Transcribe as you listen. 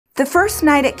The first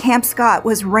night at Camp Scott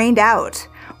was rained out.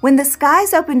 When the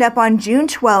skies opened up on June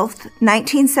 12,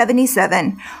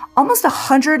 1977, almost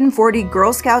 140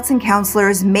 Girl Scouts and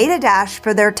counselors made a dash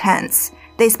for their tents.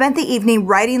 They spent the evening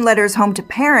writing letters home to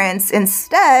parents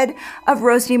instead of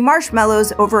roasting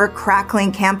marshmallows over a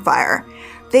crackling campfire.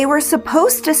 They were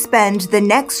supposed to spend the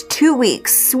next 2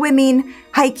 weeks swimming,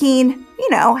 hiking,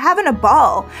 having a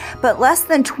ball. But less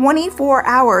than 24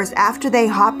 hours after they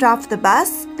hopped off the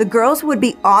bus, the girls would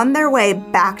be on their way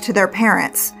back to their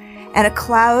parents, and a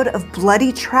cloud of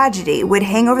bloody tragedy would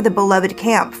hang over the beloved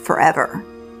camp forever.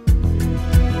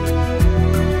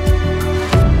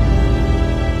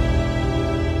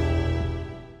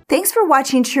 Thanks for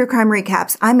watching True Crime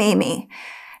Recaps. I'm Amy.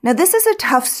 Now, this is a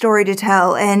tough story to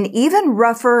tell and even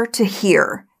rougher to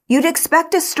hear. You'd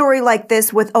expect a story like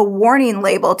this with a warning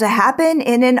label to happen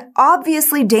in an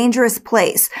obviously dangerous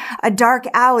place, a dark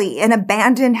alley, an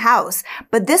abandoned house,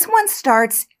 but this one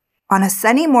starts on a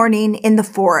sunny morning in the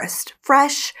forest,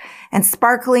 fresh and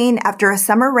sparkling after a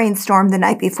summer rainstorm the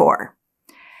night before.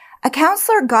 A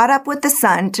counselor got up with the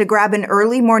sun to grab an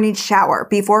early morning shower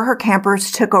before her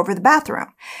campers took over the bathroom.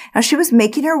 Now, she was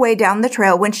making her way down the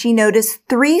trail when she noticed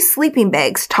 3 sleeping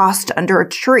bags tossed under a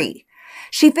tree.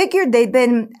 She figured they'd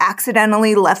been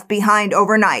accidentally left behind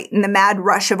overnight in the mad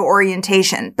rush of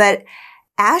orientation, but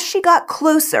as she got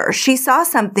closer, she saw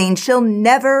something she'll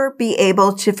never be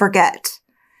able to forget.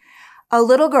 A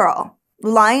little girl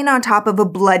lying on top of a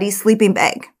bloody sleeping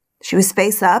bag. She was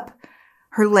face up.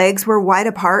 Her legs were wide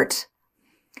apart.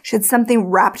 She had something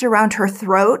wrapped around her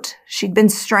throat. She'd been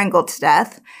strangled to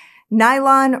death.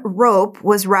 Nylon rope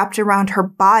was wrapped around her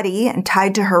body and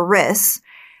tied to her wrists.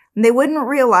 And they wouldn't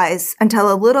realize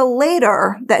until a little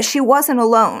later that she wasn't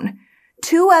alone.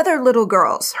 2 other little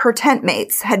girls, her tent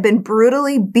mates, had been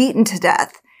brutally beaten to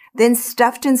death, then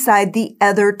stuffed inside the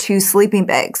other 2 sleeping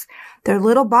bags. Their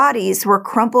little bodies were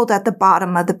crumpled at the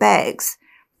bottom of the bags.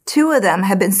 2 of them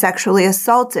had been sexually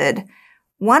assaulted.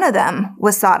 1 of them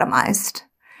was sodomized.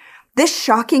 This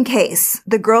shocking case,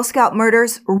 the Girl Scout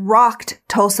murders, rocked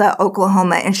Tulsa,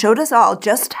 Oklahoma, and showed us all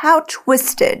just how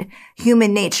twisted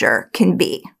human nature can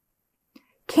be.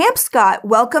 Camp Scott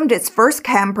welcomed its first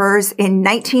campers in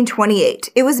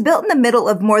 1928. It was built in the middle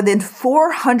of more than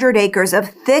 400 acres of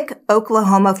thick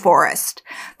Oklahoma forest.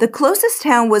 The closest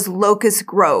town was Locust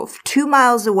Grove, 2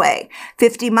 miles away.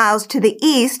 50 miles to the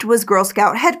east was Girl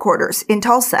Scout headquarters in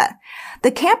Tulsa.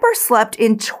 The campers slept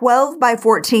in 12 by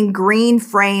 14 green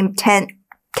frame tent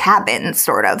cabins,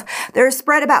 sort of. They're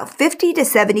spread about 50 to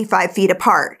 75 feet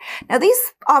apart. Now, these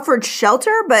offered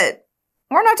shelter, but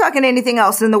we're not talking anything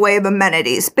else in the way of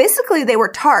amenities. Basically, they were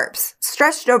tarps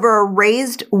stretched over a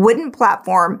raised wooden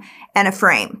platform and a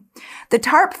frame. The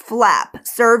tarp flap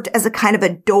served as a kind of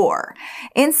a door.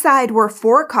 Inside were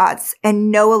 4 cots and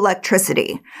no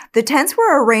electricity. The tents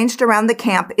were arranged around the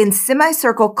camp in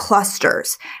semicircle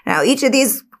clusters. Now, each of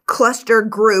these cluster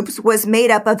groups was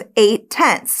made up of 8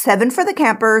 tents, 7 for the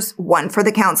campers, 1 for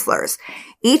the counselors.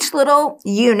 Each little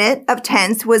unit of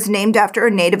tents was named after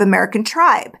a Native American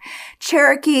tribe: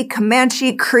 Cherokee,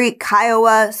 Comanche, Creek,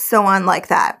 Kiowa, so on like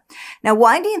that. Now,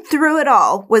 winding through it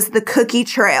all was the Cookie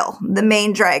Trail, the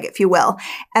main drag, if you will,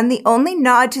 and the only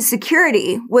nod to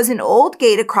security was an old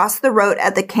gate across the road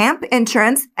at the camp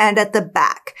entrance and at the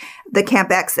back, the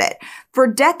camp exit. For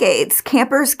decades,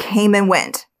 campers came and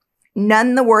went.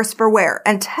 None the worse for wear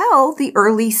until the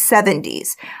early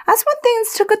 70s. That's when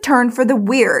things took a turn for the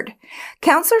weird.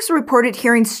 Counselors reported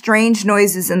hearing strange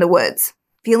noises in the woods,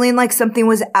 feeling like something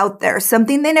was out there,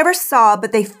 something they never saw,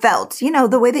 but they felt,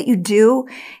 the way that you do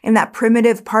in that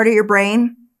primitive part of your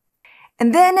brain.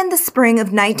 And then in the spring of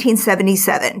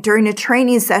 1977, during a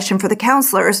training session for the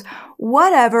counselors,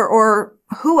 whatever or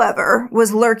whoever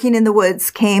was lurking in the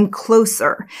woods came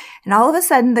closer. And all of a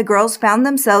sudden, the girls found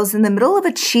themselves in the middle of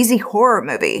a cheesy horror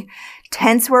movie.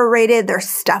 Tents were raided, their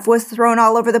stuff was thrown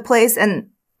all over the place,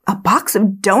 and a box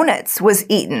of donuts was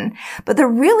eaten. But the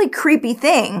really creepy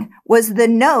thing was the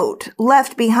note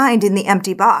left behind in the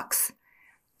empty box.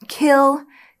 Kill,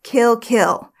 kill,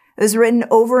 kill. It was written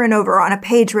over and over on a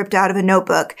page ripped out of a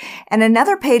notebook, and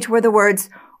another page were the words,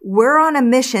 "We're on a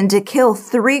mission to kill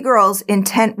 3 girls in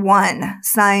tent 1,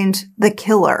 signed The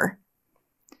Killer."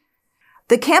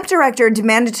 The camp director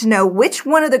demanded to know which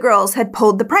one of the girls had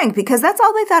pulled the prank because that's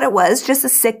all they thought it was, just a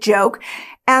sick joke,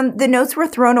 and the notes were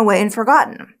thrown away and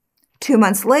forgotten. 2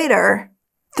 months later,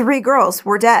 3 girls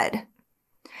were dead.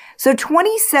 So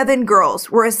 27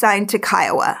 girls were assigned to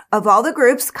Kiowa. Of all the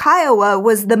groups, Kiowa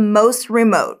was the most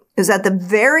remote. It was at the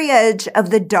very edge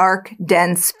of the dark,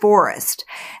 dense forest.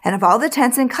 And of all the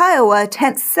tents in Kiowa,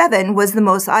 tent 7 was the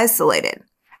most isolated.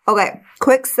 Okay,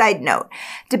 quick side note.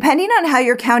 Depending on how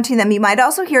you're counting them, you might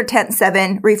also hear tent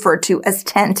 7 referred to as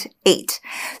tent 8.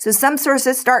 So some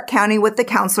sources start counting with the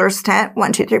counselor's tent,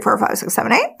 1, 2, 3, 4, 5, 6,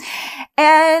 7, 8.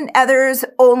 And others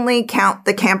only count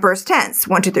the campers' tents,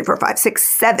 1, 2, 3, 4, 5, 6,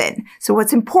 7. So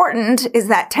what's important is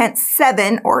that tent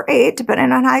 7 or 8,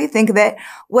 depending on how you think of it,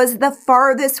 was the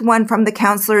farthest one from the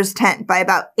counselor's tent by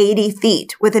about 80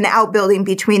 feet with an outbuilding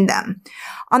between them.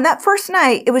 On that first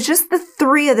night, it was just the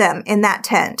 3 of them in that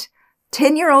tent.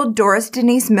 10-year-old Doris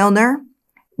Denise Milner,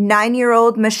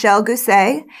 9-year-old Michele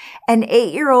Guse, and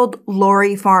 8-year-old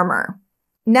Leroy Farmer.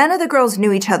 None of the girls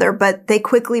knew each other, but they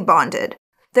quickly bonded.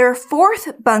 Their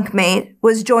 4th bunkmate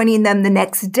was joining them the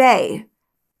next day,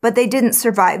 but they didn't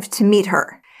survive to meet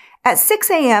her. At 6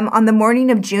 a.m. on the morning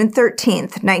of June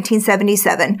 13th,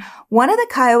 1977, one of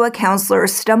the Kiowa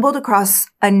counselors stumbled across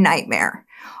a nightmare.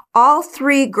 All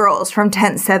 3 girls from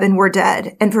tent 7 were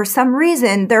dead, and for some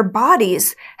reason, their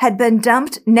bodies had been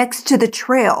dumped next to the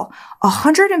trail,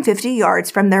 150 yards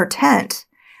from their tent.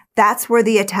 That's where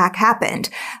the attack happened.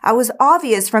 It was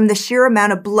obvious from the sheer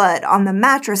amount of blood on the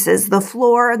mattresses, the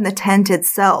floor, and the tent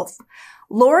itself.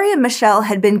 Leroy and Michele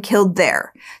had been killed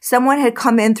there. Someone had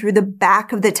come in through the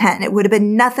back of the tent. It would have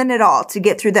been nothing at all to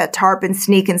get through that tarp and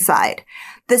sneak inside.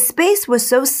 The space was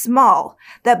so small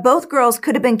that both girls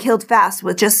could have been killed fast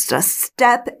with just a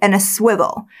step and a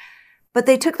swivel. But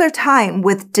they took their time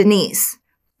with Denise.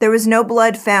 There was no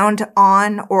blood found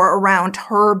on or around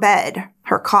her bed,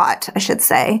 her cot, I should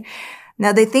say.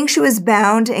 Now they think she was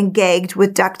bound and gagged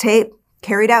with duct tape,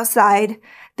 carried outside,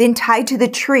 then tied to the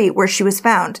tree where she was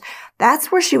found.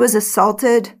 That's where she was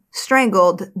assaulted,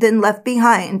 strangled, then left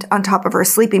behind on top of her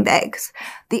sleeping bags.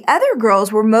 The other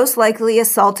girls were most likely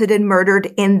assaulted and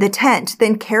murdered in the tent,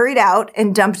 then carried out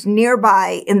and dumped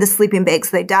nearby in the sleeping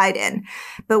bags they died in.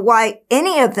 But why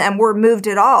any of them were moved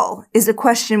at all is a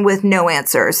question with no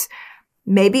answers.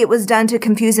 Maybe it was done to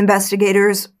confuse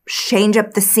investigators, change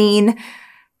up the scene.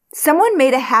 Someone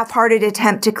made a half-hearted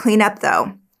attempt to clean up,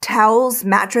 though. Towels,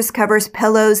 mattress covers,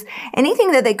 pillows,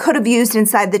 anything that they could have used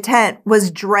inside the tent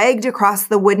was dragged across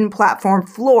the wooden platform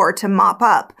floor to mop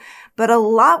up, but a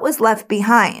lot was left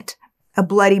behind. A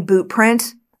bloody boot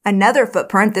print, another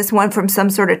footprint, this one from some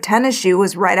sort of tennis shoe,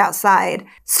 was right outside.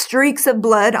 Streaks of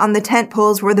blood on the tent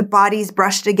poles where the bodies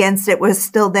brushed against it was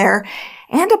still there,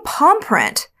 and a palm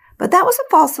print. But that was a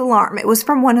false alarm. It was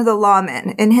from one of the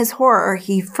lawmen. In his horror,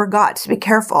 he forgot to be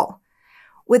careful.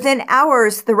 Within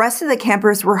hours, the rest of the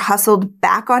campers were hustled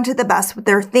back onto the bus with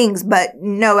their things, but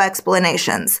no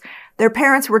explanations. Their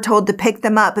parents were told to pick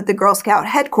them up at the Girl Scout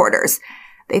headquarters.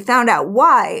 They found out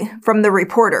why from the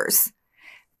reporters.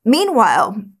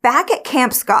 Meanwhile, back at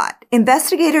Camp Scott,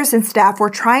 investigators and staff were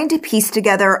trying to piece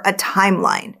together a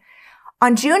timeline.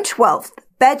 On June 12th,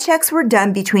 bed checks were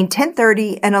done between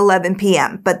 10:30 and 11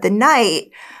 p.m., but the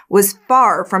night was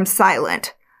far from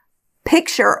silent.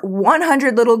 Picture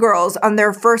 100 little girls on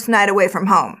their first night away from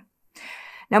home.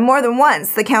 Now, more than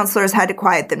once, the counselors had to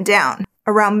quiet them down.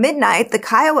 Around midnight, the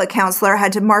Kiowa counselor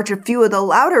had to march a few of the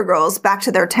louder girls back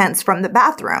to their tents from the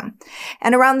bathroom.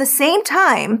 And around the same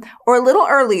time, or a little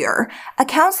earlier, a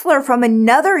counselor from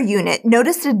another unit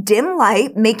noticed a dim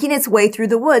light making its way through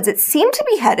the woods. It seemed to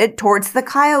be headed towards the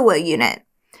Kiowa unit.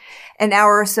 An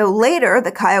hour or so later,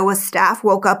 the Kiowa staff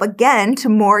woke up again to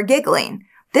more giggling.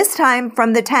 This time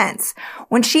from the tents.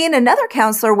 When she and another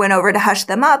counselor went over to hush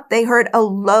them up, they heard a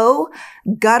low,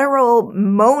 guttural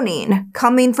moaning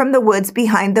coming from the woods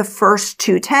behind the first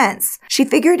 2 tents. She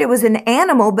figured it was an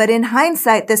animal, but in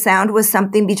hindsight, the sound was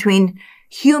something between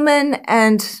human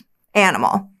and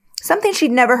animal. Something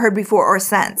she'd never heard before or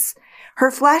since.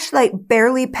 Her flashlight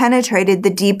barely penetrated the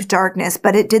deep darkness,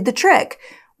 but it did the trick.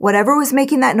 Whatever was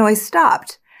making that noise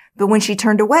stopped. But when she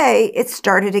turned away, it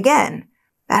started again.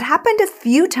 That happened a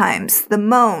few times, the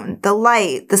moan, the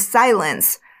light, the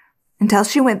silence, until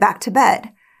she went back to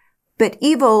bed. But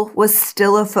evil was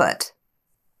still afoot.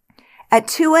 At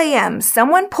 2 a.m.,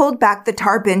 someone pulled back the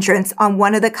tarp entrance on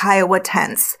one of the Kiowa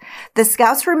tents. The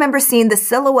scouts remember seeing the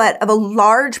silhouette of a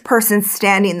large person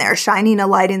standing there, shining a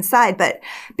light inside, but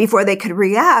before they could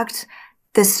react,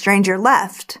 the stranger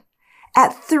left.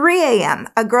 At 3 a.m.,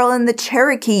 a girl in the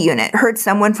Cherokee unit heard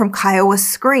someone from Kiowa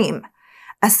scream.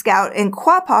 A scout in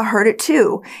Quapaw heard it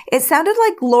too. It sounded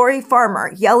like Leroy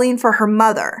Farmer yelling for her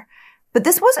mother. But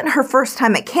this wasn't her first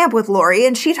time at camp with Leroy,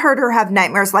 and she'd heard her have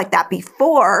nightmares like that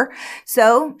before,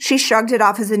 so she shrugged it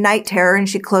off as a night terror and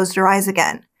she closed her eyes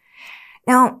again.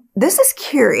 Now, this is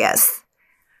curious.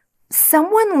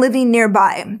 Someone living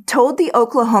nearby told the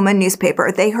Oklahoma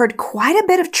newspaper they heard quite a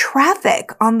bit of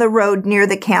traffic on the road near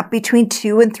the camp between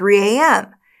 2 and 3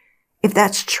 a.m. If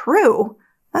that's true,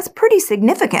 that's pretty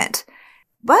significant.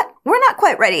 But we're not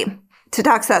quite ready to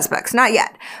talk suspects, not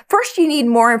yet. First, you need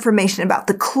more information about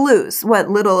the clues, what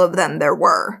little of them there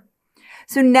were.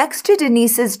 So next to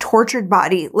Denise's tortured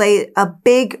body lay a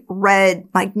big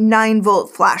red,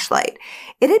 9-volt flashlight.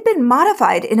 It had been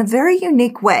modified in a very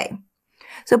unique way.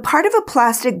 So part of a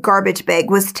plastic garbage bag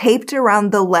was taped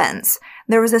around the lens.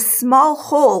 There was a small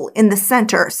hole in the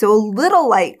center so a little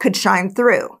light could shine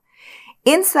through.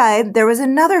 Inside, there was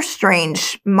another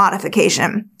strange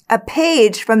modification. A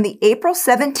page from the April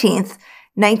 17th,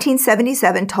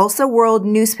 1977 Tulsa World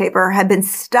newspaper had been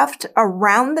stuffed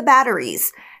around the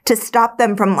batteries to stop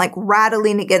them from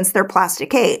rattling against their plastic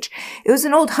cage. It was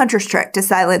an old hunter's trick to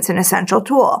silence an essential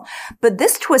tool. But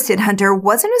this twisted hunter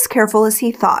wasn't as careful as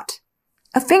he thought.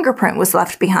 A fingerprint was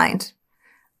left behind.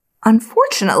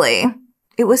 Unfortunately,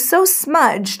 it was so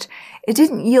smudged, it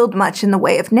didn't yield much in the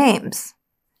way of names.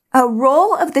 A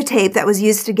roll of the tape that was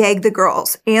used to gag the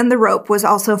girls and the rope was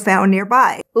also found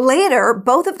nearby. Later,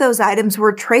 both of those items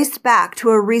were traced back to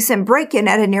a recent break-in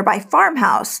at a nearby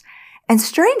farmhouse. And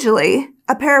strangely,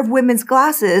 a pair of women's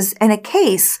glasses and a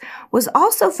case was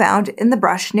also found in the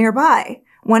brush nearby.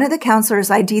 One of the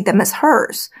counselors ID'd them as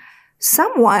hers.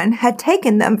 Someone had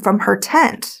taken them from her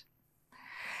tent.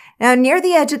 Now, near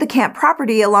the edge of the camp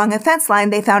property along a fence line,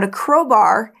 they found a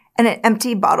crowbar and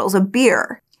empty bottles of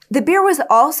beer. The beer was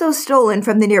also stolen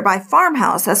from the nearby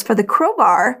farmhouse. As for the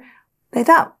crowbar, they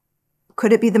thought,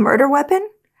 could it be the murder weapon?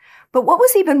 But what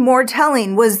was even more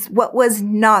telling was what was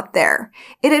not there.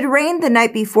 It had rained the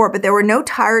night before, but there were no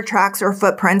tire tracks or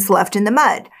footprints left in the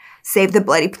mud, save the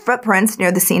bloody footprints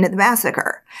near the scene of the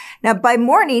massacre. Now, by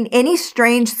morning, any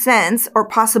strange scents or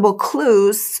possible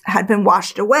clues had been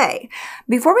washed away.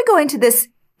 Before we go into this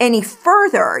any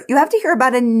further, you have to hear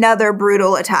about another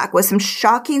brutal attack with some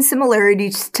shocking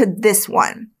similarities to this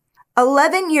one.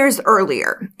 11 years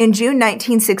earlier, in June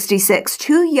 1966,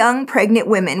 2 young pregnant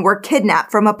women were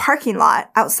kidnapped from a parking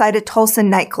lot outside a Tulsa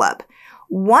nightclub.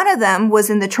 One of them was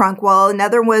in the trunk while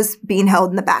another was being held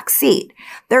in the back seat.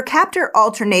 Their captor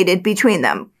alternated between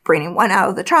them, bringing one out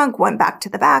of the trunk, one back to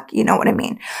the back, you know what I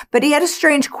mean. But he had a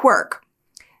strange quirk.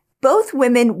 Both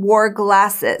women wore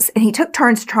glasses, and he took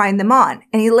turns trying them on,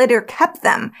 and he later kept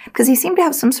them because he seemed to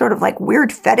have some sort of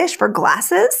weird fetish for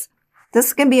glasses. This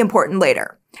is going to be important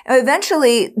later.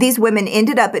 Eventually, these women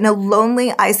ended up in a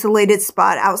lonely, isolated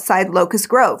spot outside Locust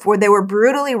Grove where they were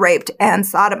brutally raped and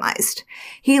sodomized.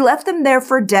 He left them there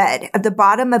for dead at the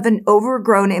bottom of an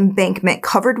overgrown embankment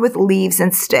covered with leaves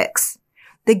and sticks.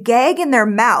 The gag in their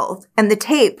mouth and the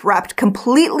tape wrapped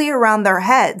completely around their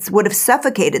heads would have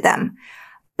suffocated them.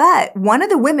 But one of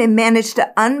the women managed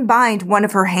to unbind one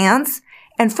of her hands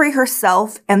and free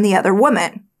herself and the other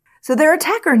woman. So their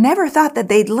attacker never thought that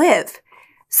they'd live.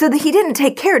 So that he didn't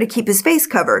take care to keep his face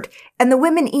covered, and the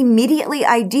women immediately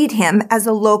ID'd him as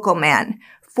a local man,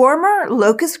 former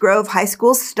Locust Grove High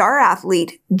School star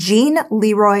athlete Gene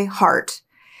Leroy Hart.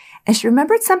 And she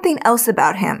remembered something else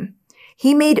about him.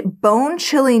 He made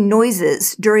bone-chilling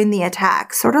noises during the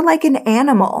attack, sort of like an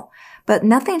animal, but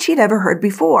nothing she'd ever heard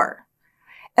before.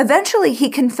 Eventually, he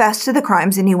confessed to the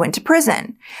crimes and he went to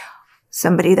prison.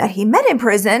 Somebody that he met in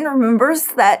prison remembers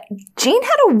that Gene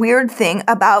had a weird thing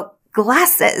about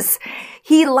glasses.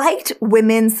 He liked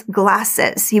women's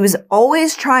glasses. He was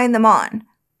always trying them on.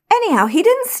 Anyhow, he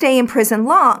didn't stay in prison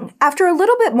long. After a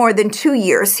little bit more than 2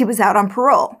 years, he was out on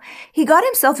parole. He got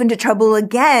himself into trouble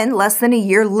again less than a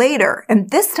year later, and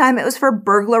this time it was for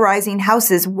burglarizing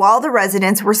houses while the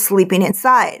residents were sleeping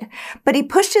inside. But he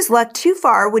pushed his luck too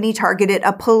far when he targeted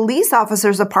a police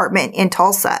officer's apartment in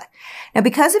Tulsa. Now,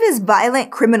 because of his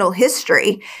violent criminal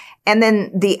history and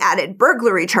then the added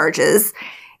burglary charges,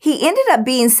 he ended up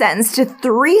being sentenced to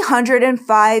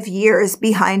 305 years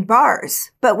behind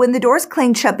bars. But when the doors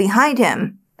clanged shut behind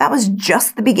him, that was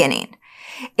just the beginning.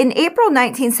 In April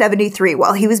 1973,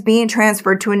 while he was being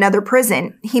transferred to another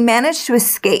prison, he managed to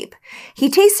escape.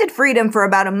 He tasted freedom for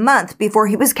about a month before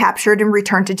he was captured and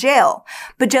returned to jail.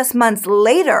 But just months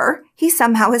later, he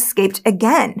somehow escaped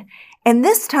again. And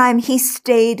this time, he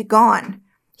stayed gone.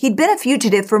 He'd been a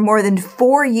fugitive for more than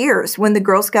 4 years when the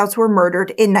Girl Scouts were murdered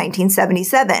in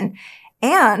 1977,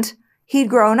 and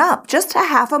he'd grown up just a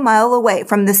half a mile away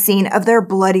from the scene of their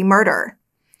bloody murder.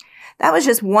 That was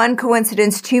just one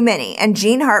coincidence too many, and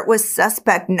Gene Hart was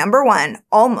suspect number 1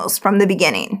 almost from the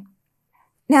beginning.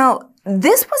 Now,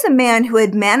 this was a man who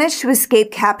had managed to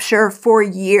escape capture for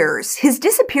years. His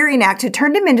disappearing act had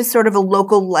turned him into sort of a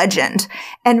local legend,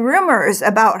 and rumors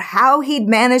about how he'd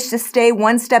managed to stay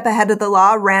one step ahead of the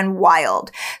law ran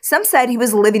wild. Some said he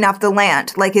was living off the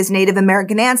land, like his Native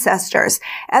American ancestors.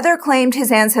 Others claimed his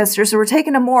ancestors were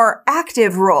taking a more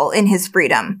active role in his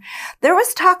freedom. There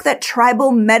was talk that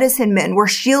tribal medicine men were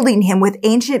shielding him with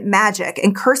ancient magic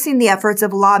and cursing the efforts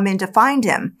of lawmen to find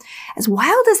him. As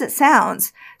wild as it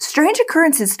sounds, strange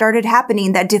occurrences started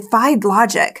happening that defied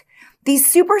logic.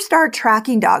 These superstar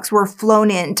tracking dogs were flown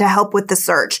in to help with the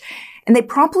search, and they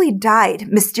promptly died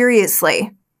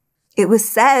mysteriously. It was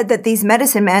said that these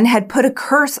medicine men had put a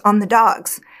curse on the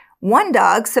dogs. One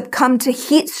dog succumbed to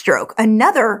heat stroke.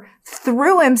 Another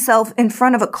threw himself in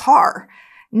front of a car.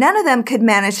 None of them could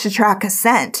manage to track a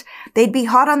scent. They'd be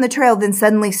hot on the trail, then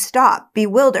suddenly stop,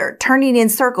 bewildered, turning in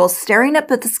circles, staring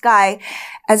up at the sky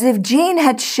as if Jean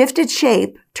had shifted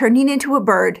shape, turning into a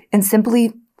bird and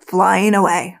simply flying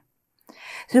away.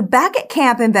 So back at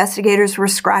camp, investigators were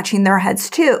scratching their heads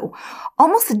too.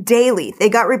 Almost daily, they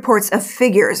got reports of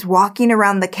figures walking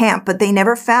around the camp, but they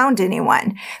never found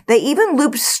anyone. They even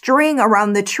looped string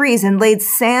around the trees and laid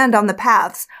sand on the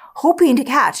paths, hoping to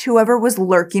catch whoever was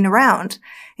lurking around.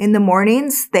 In the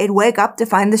mornings, they'd wake up to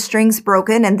find the strings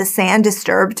broken and the sand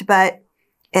disturbed, but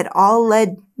it all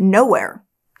led nowhere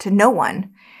to no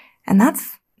one. And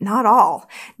that's not all.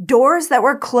 Doors that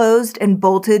were closed and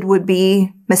bolted would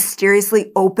be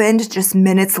mysteriously opened just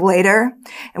minutes later.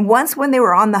 And once when they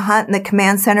were on the hunt and the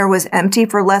command center was empty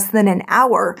for less than an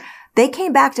hour, they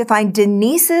came back to find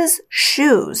Denise's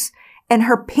shoes and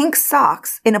her pink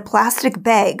socks in a plastic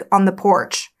bag on the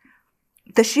porch.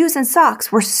 The shoes and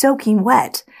socks were soaking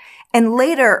wet. And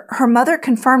later, her mother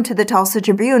confirmed to the Tulsa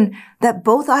Tribune that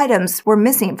both items were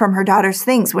missing from her daughter's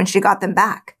things when she got them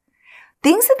back.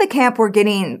 Things at the camp were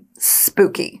getting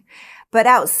spooky. But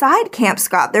outside Camp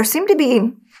Scott, there seemed to be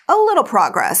a little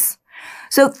progress.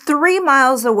 So 3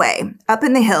 miles away, up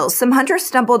in the hills, some hunters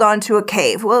stumbled onto a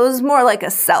cave. Well, it was more like a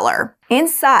cellar.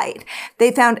 Inside, they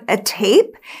found a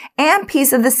tape and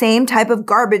piece of the same type of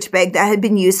garbage bag that had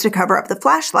been used to cover up the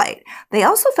flashlight. They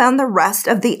also found the rest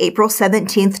of the April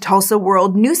 17th Tulsa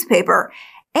World newspaper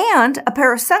and a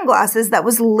pair of sunglasses that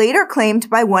was later claimed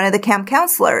by one of the camp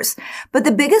counselors. But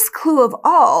the biggest clue of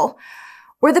all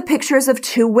were the pictures of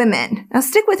 2 women. Now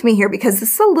stick with me here because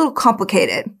this is a little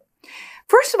complicated.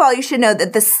 First of all, you should know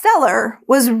that the cellar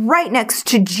was right next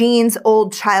to Gene's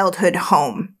old childhood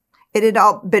home. It had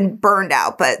all been burned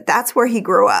out, but that's where he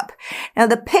grew up. Now,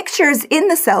 the pictures in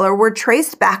the cellar were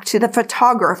traced back to the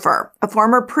photographer, a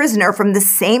former prisoner from the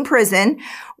same prison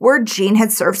where Gene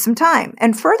had served some time.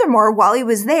 And furthermore, while he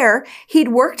was there, he'd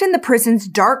worked in the prison's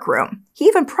darkroom. He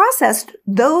even processed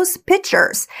those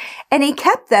pictures, and he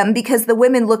kept them because the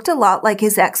women looked a lot like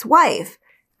his ex-wife.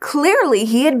 Clearly,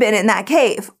 he had been in that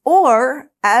cave,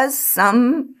 or, as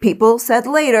some people said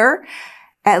later,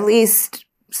 at least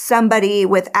somebody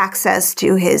with access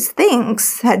to his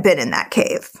things had been in that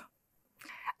cave.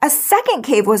 A second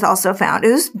cave was also found.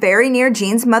 It was very near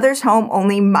Gene's mother's home,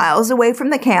 only miles away from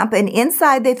the camp, and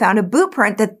inside they found a boot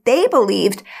print that they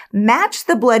believed matched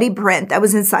the bloody print that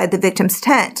was inside the victim's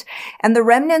tent. And the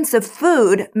remnants of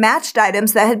food matched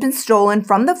items that had been stolen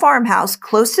from the farmhouse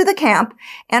close to the camp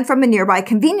and from a nearby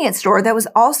convenience store that was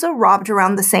also robbed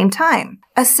around the same time.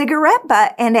 A cigarette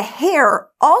butt and a hair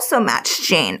also matched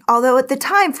Gene, although at the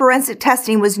time forensic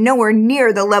testing was nowhere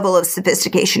near the level of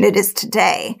sophistication it is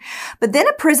today. But then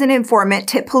a prison informant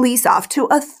tipped police off to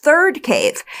a third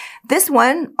cave. This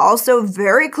one also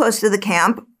very close to the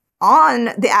camp on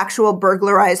the actual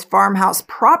burglarized farmhouse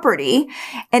property.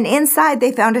 And inside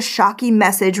they found a shocking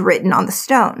message written on the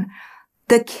stone.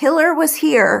 The killer was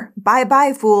here.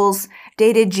 Bye-bye, fools.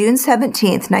 Dated June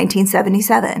 17th,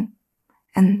 1977.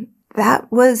 And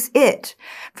that was it.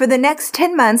 For the next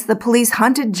 10 months, the police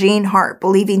hunted Gene Hart,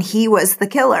 believing he was the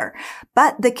killer.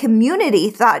 But the community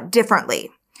thought differently.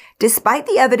 Despite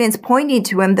the evidence pointing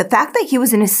to him, the fact that he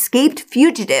was an escaped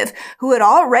fugitive who had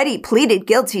already pleaded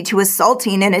guilty to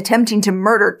assaulting and attempting to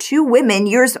murder 2 women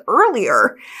years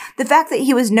earlier, the fact that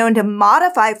he was known to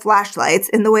modify flashlights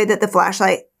in the way that the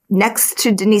flashlight next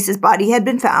to Denise's body had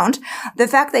been found, the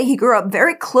fact that he grew up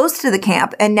very close to the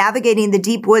camp and navigating the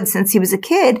deep woods since he was a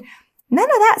kid, none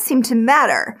of that seemed to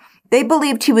matter. They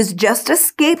believed he was just a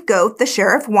scapegoat the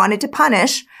sheriff wanted to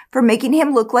punish for making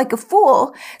him look like a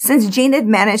fool, since Gene had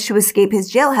managed to escape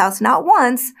his jailhouse not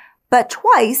once, but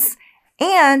twice,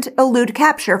 and elude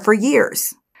capture for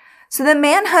years. So the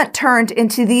manhunt turned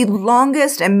into the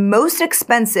longest and most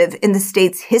expensive in the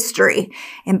state's history.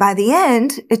 And by the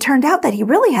end, it turned out that he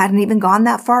really hadn't even gone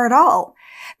that far at all.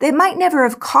 They might never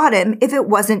have caught him if it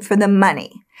wasn't for the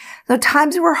money. So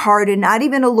times were hard and not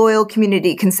even a loyal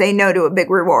community can say no to a big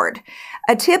reward.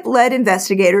 A tip led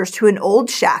investigators to an old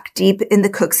shack deep in the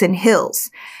Cookson Hills.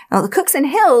 Now, the Cookson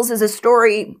Hills is a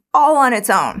story all on its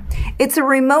own. It's a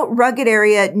remote, rugged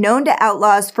area known to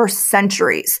outlaws for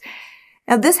centuries.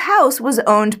 Now, this house was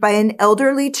owned by an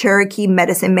elderly Cherokee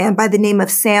medicine man by the name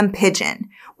of Sam Pigeon.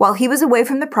 While he was away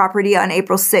from the property on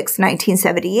April 6,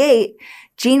 1978,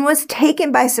 Gene was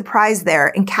taken by surprise there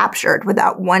and captured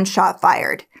without one shot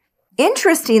fired.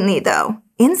 Interestingly, though,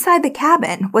 inside the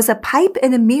cabin was a pipe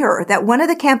and a mirror that one of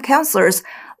the camp counselors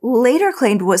later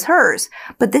claimed was hers,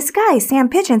 but this guy, Sam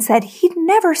Pigeon, said he'd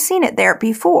never seen it there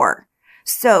before.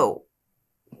 So,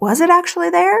 was it actually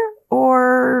there,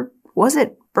 or was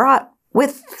it brought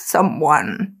with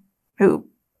someone who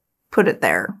put it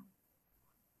there?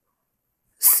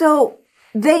 So,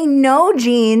 they know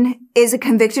Gene is a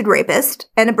convicted rapist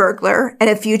and a burglar and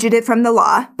a fugitive from the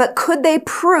law, but could they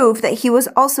prove that he was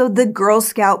also the Girl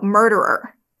Scout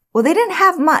murderer? Well, they didn't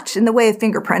have much in the way of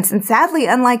fingerprints, and sadly,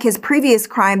 unlike his previous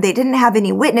crime, they didn't have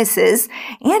any witnesses,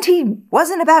 and he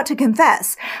wasn't about to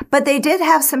confess, but they did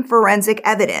have some forensic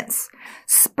evidence.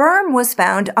 Sperm was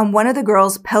found on one of the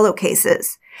girls'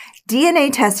 pillowcases.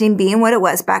 DNA testing being what it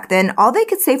was back then, all they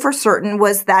could say for certain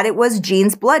was that it was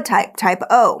Gene's blood type, type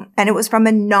O, and it was from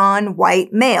a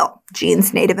non-white male,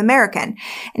 Gene's Native American.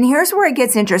 And here's where it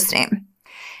gets interesting.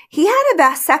 He had a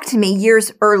vasectomy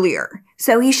years earlier,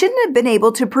 so he shouldn't have been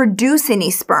able to produce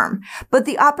any sperm, but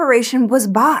the operation was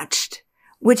botched,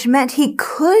 which meant he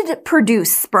could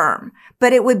produce sperm,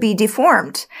 but it would be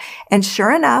deformed. And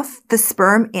sure enough, the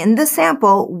sperm in the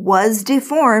sample was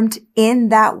deformed in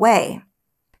that way.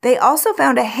 They also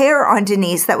found a hair on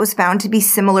Denise that was found to be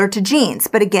similar to Gene's,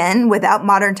 but again, without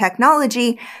modern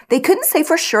technology, they couldn't say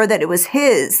for sure that it was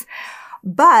his.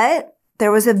 But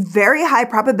there was a very high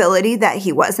probability that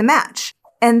he was a match.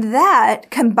 And that,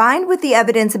 combined with the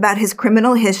evidence about his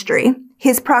criminal history,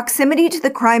 his proximity to the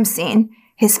crime scene,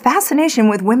 his fascination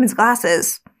with women's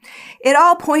glasses, it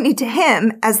all pointed to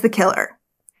him as the killer.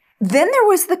 Then there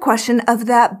was the question of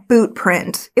that boot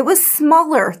print. It was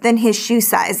smaller than his shoe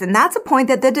size, and that's a point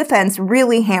that the defense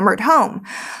really hammered home.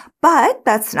 But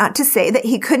that's not to say that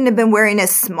he couldn't have been wearing a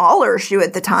smaller shoe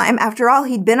at the time. After all,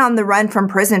 he'd been on the run from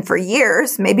prison for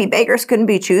years. Maybe beggars couldn't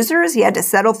be choosers. He had to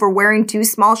settle for wearing too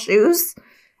small shoes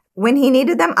when he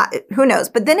needed them. Who knows?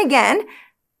 But then again,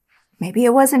 maybe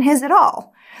it wasn't his at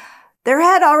all. There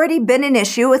had already been an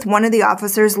issue with one of the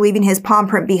officers leaving his palm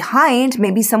print behind.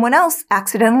 Maybe someone else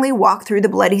accidentally walked through the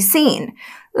bloody scene.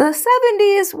 The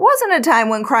 70s wasn't a time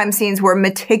when crime scenes were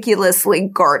meticulously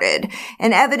guarded,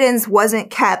 and evidence wasn't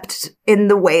kept in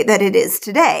the way that it is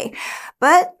today.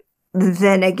 But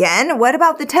then again, what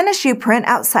about the tennis shoe print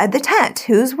outside the tent?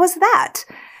 Whose was that?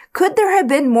 Could there have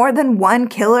been more than one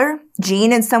killer,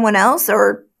 Gene and someone else,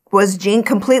 or was Gene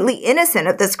completely innocent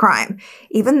of this crime,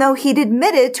 even though he'd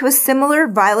admitted to a similar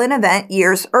violent event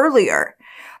years earlier?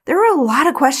 There were a lot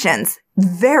of questions,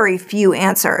 very few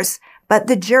answers, but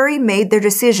the jury made their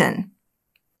decision.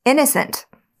 Innocent,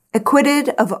 acquitted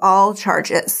of all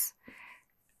charges.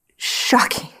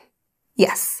 Shocking.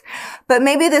 Yes, but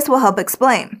maybe this will help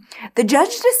explain. The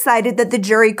judge decided that the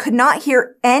jury could not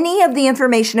hear any of the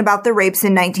information about the rapes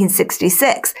in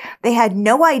 1966. They had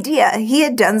no idea he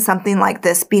had done something like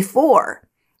this before.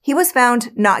 He was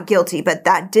found not guilty, but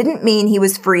that didn't mean he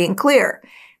was free and clear.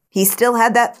 He still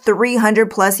had that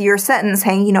 300-plus year sentence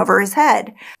hanging over his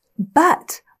head.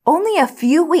 But only a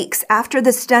few weeks after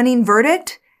the stunning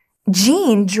verdict,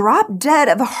 Gene dropped dead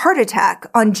of a heart attack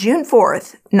on June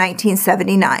 4th,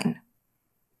 1979.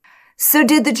 So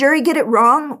did the jury get it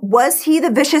wrong? Was he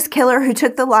the vicious killer who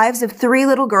took the lives of 3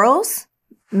 little girls?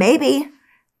 Maybe.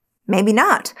 Maybe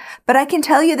not. But I can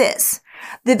tell you this.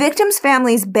 The victims'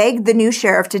 families begged the new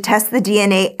sheriff to test the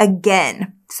DNA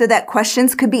again so that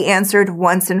questions could be answered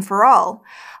once and for all.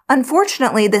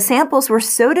 Unfortunately, the samples were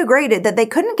so degraded that they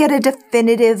couldn't get a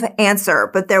definitive answer,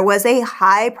 but there was a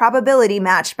high probability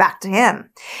match back to him.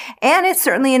 And it's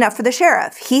certainly enough for the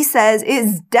sheriff. He says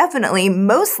it's definitely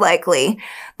most likely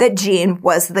that Gene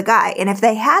was the guy. And if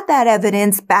they had that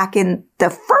evidence back in the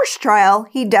first trial,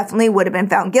 he definitely would have been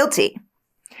found guilty.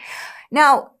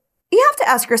 Now, you have to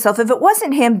ask yourself, if it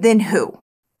wasn't him, then who?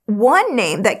 One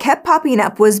name that kept popping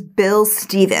up was Bill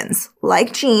Stevens.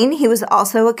 Like Gene, he was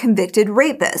also a convicted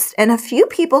rapist, and a few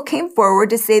people came forward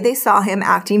to say they saw him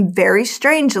acting very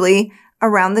strangely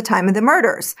around the time of the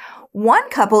murders. One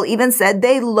couple even said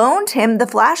they loaned him the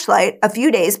flashlight a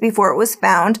few days before it was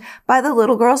found by the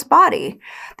little girl's body.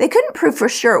 They couldn't prove for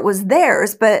sure it was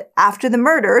theirs, but after the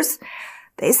murders,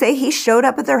 They say he showed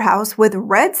up at their house with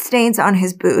red stains on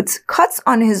his boots, cuts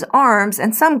on his arms,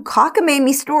 and some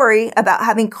cockamamie story about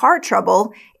having car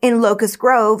trouble in Locust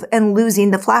Grove and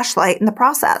losing the flashlight in the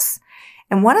process.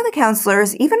 And one of the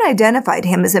counselors even identified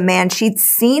him as a man she'd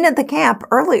seen at the camp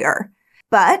earlier.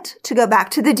 But to go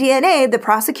back to the DNA, the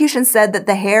prosecution said that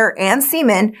the hair and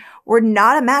semen were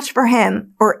not a match for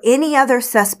him or any other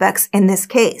suspects in this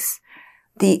case.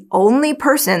 The only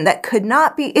person that could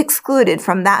not be excluded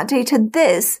from that day to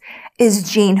this is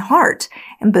Gene Hart.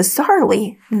 And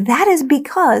bizarrely, that is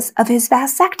because of his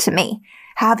vasectomy,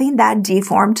 having that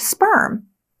deformed sperm.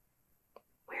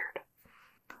 Weird.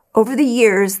 Over the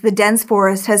years, the dense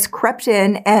forest has crept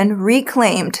in and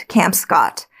reclaimed Camp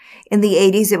Scott. In the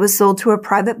 80s, it was sold to a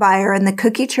private buyer, and the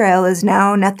Cookie Trail is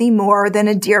now nothing more than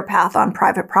a deer path on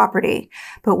private property.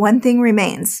 But one thing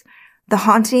remains: the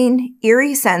haunting,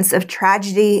 eerie sense of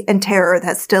tragedy and terror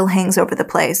that still hangs over the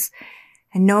place.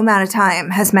 And no amount of time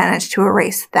has managed to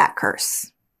erase that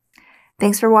curse.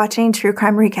 Thanks for watching True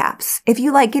Crime Recaps. If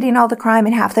you like getting all the crime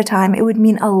in half the time, it would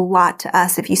mean a lot to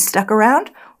us if you stuck around,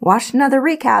 watched another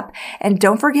recap, and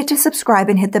don't forget to subscribe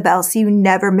and hit the bell so you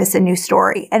never miss a new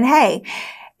story. And hey,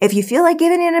 if you feel like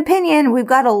giving an opinion, we've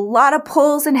got a lot of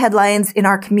polls and headlines in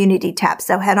our community tab,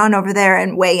 so head on over there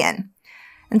and weigh in.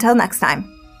 Until next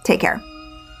time, take care.